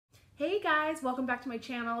Hey guys, welcome back to my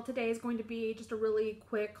channel. Today is going to be just a really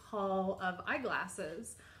quick haul of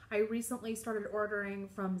eyeglasses. I recently started ordering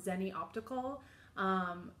from Zenni Optical.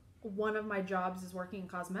 One of my jobs is working in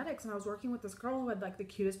cosmetics, and I was working with this girl who had like the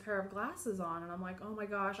cutest pair of glasses on, and I'm like, oh my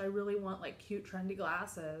gosh, I really want like cute trendy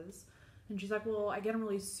glasses. And she's like, well, I get them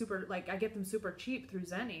really super, like I get them super cheap through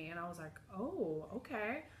Zenni. And I was like, oh,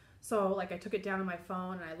 okay. So like I took it down on my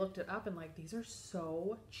phone and I looked it up, and like these are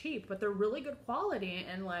so cheap, but they're really good quality,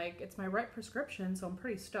 and like it's my right prescription, so I'm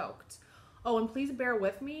pretty stoked. Oh, and please bear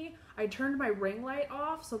with me. I turned my ring light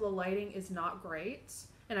off, so the lighting is not great,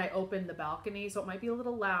 and I opened the balcony, so it might be a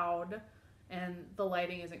little loud and the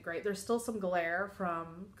lighting isn't great. There's still some glare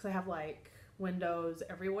from, because I have like windows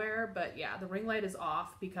everywhere, but yeah, the ring light is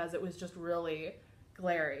off because it was just really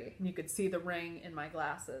glary and you could see the ring in my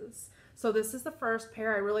glasses. So this is the first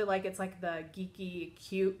pair. I really like, it's like the geeky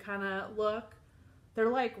cute kind of look. They're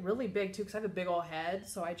like really big too because I have a big old head,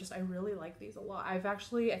 so I really like these a lot. I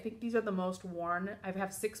think these are the most worn. I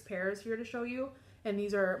have 6 pairs here to show you, and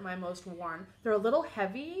these are my most worn. They're a little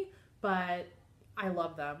heavy, but I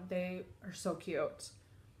love them. They are so cute.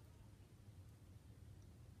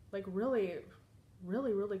 Like really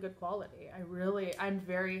good quality. I'm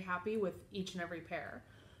very happy with each and every pair.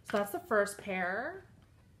 So that's the first pair.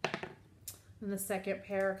 And the second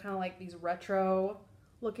pair are kind of like these retro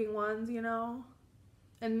looking ones, you know?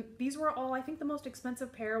 And these were all, I think the most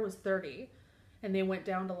expensive pair was $30, and they went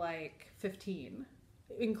down to like $15,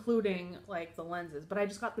 including like the lenses. But I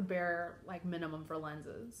just got the bare like minimum for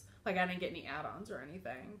lenses. Like I didn't get any add-ons or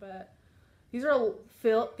anything, but these are,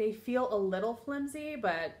 they feel a little flimsy,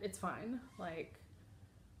 but it's fine. Like,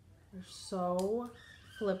 they're so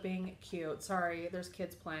flipping cute. Sorry, there's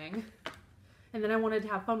kids playing. And then I wanted to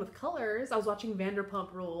have fun with colors. I was watching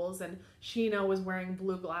Vanderpump Rules, and Sheena was wearing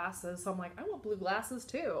blue glasses. So I'm like, I want blue glasses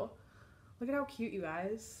too. Look at how cute, you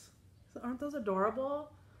guys. Aren't those adorable?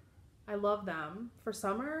 I love them. For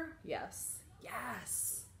summer, yes.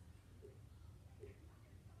 Yes.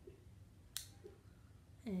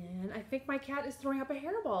 And I think my cat is throwing up a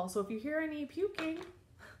hairball. So if you hear any puking,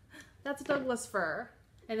 that's Douglas fir.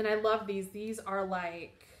 And then I love these. These are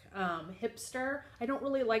like hipster. I don't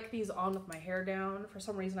really like these on with my hair down. For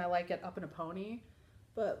some reason I like it up in a pony,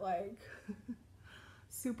 but like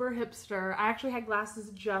super hipster. I actually had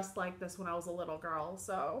glasses just like this when I was a little girl,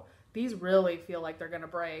 so these really feel like they're gonna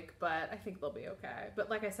break, but I think they'll be okay. But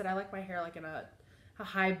like I said, I like my hair like in a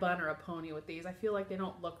high bun or a pony with these. I feel like they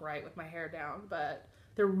don't look right with my hair down, but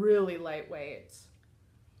they're really lightweight.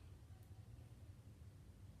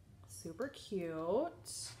 Super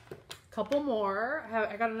cute. Couple more.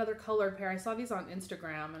 I got another colored pair. I saw these on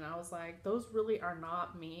Instagram and I was like, those really are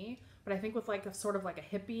not me, but I think with like a sort of like a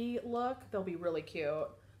hippie look, they'll be really cute.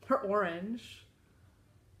 They're orange.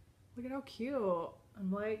 Look at how cute.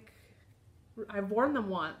 I'm like, I've worn them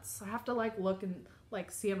once. I have to like look and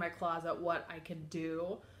like see in my closet what I can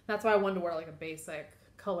do. That's why I wanted to wear like a basic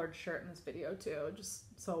colored shirt in this video too,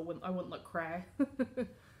 just so I wouldn't look cray.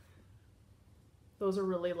 Those are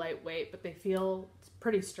really lightweight, but they feel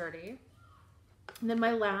pretty sturdy. And then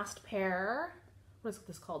my last pair, what is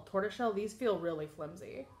this called? Tortoiseshell. These feel really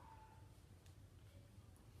flimsy.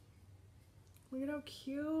 Look at how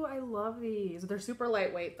cute. I love these. They're super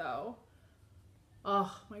lightweight though.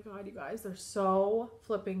 Oh my God, you guys, they're so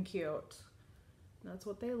flipping cute. That's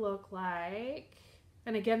what they look like.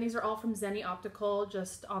 And again, these are all from Zenni Optical,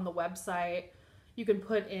 just on the website. You can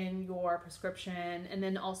put in your prescription, and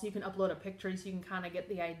then also you can upload a picture so you can kind of get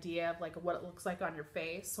the idea of like what it looks like on your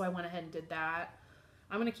face. So I went ahead and did that.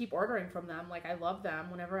 I'm going to keep ordering from them. Like I love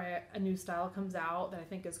them. Whenever a new style comes out that I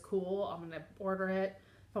think is cool, I'm going to order it.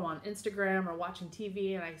 If I'm on Instagram or watching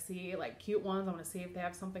TV and I see like cute ones, I'm going to see if they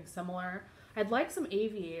have something similar. I'd like some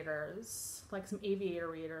aviators, like some aviator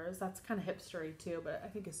readers. That's kind of hipstery too, but I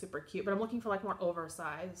think it's super cute. But I'm looking for like more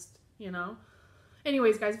oversized, you know?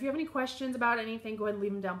 Anyways, guys, if you have any questions about anything, go ahead and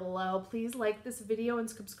leave them down below. Please like this video and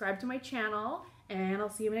subscribe to my channel, and I'll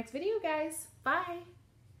see you in my next video, guys. Bye!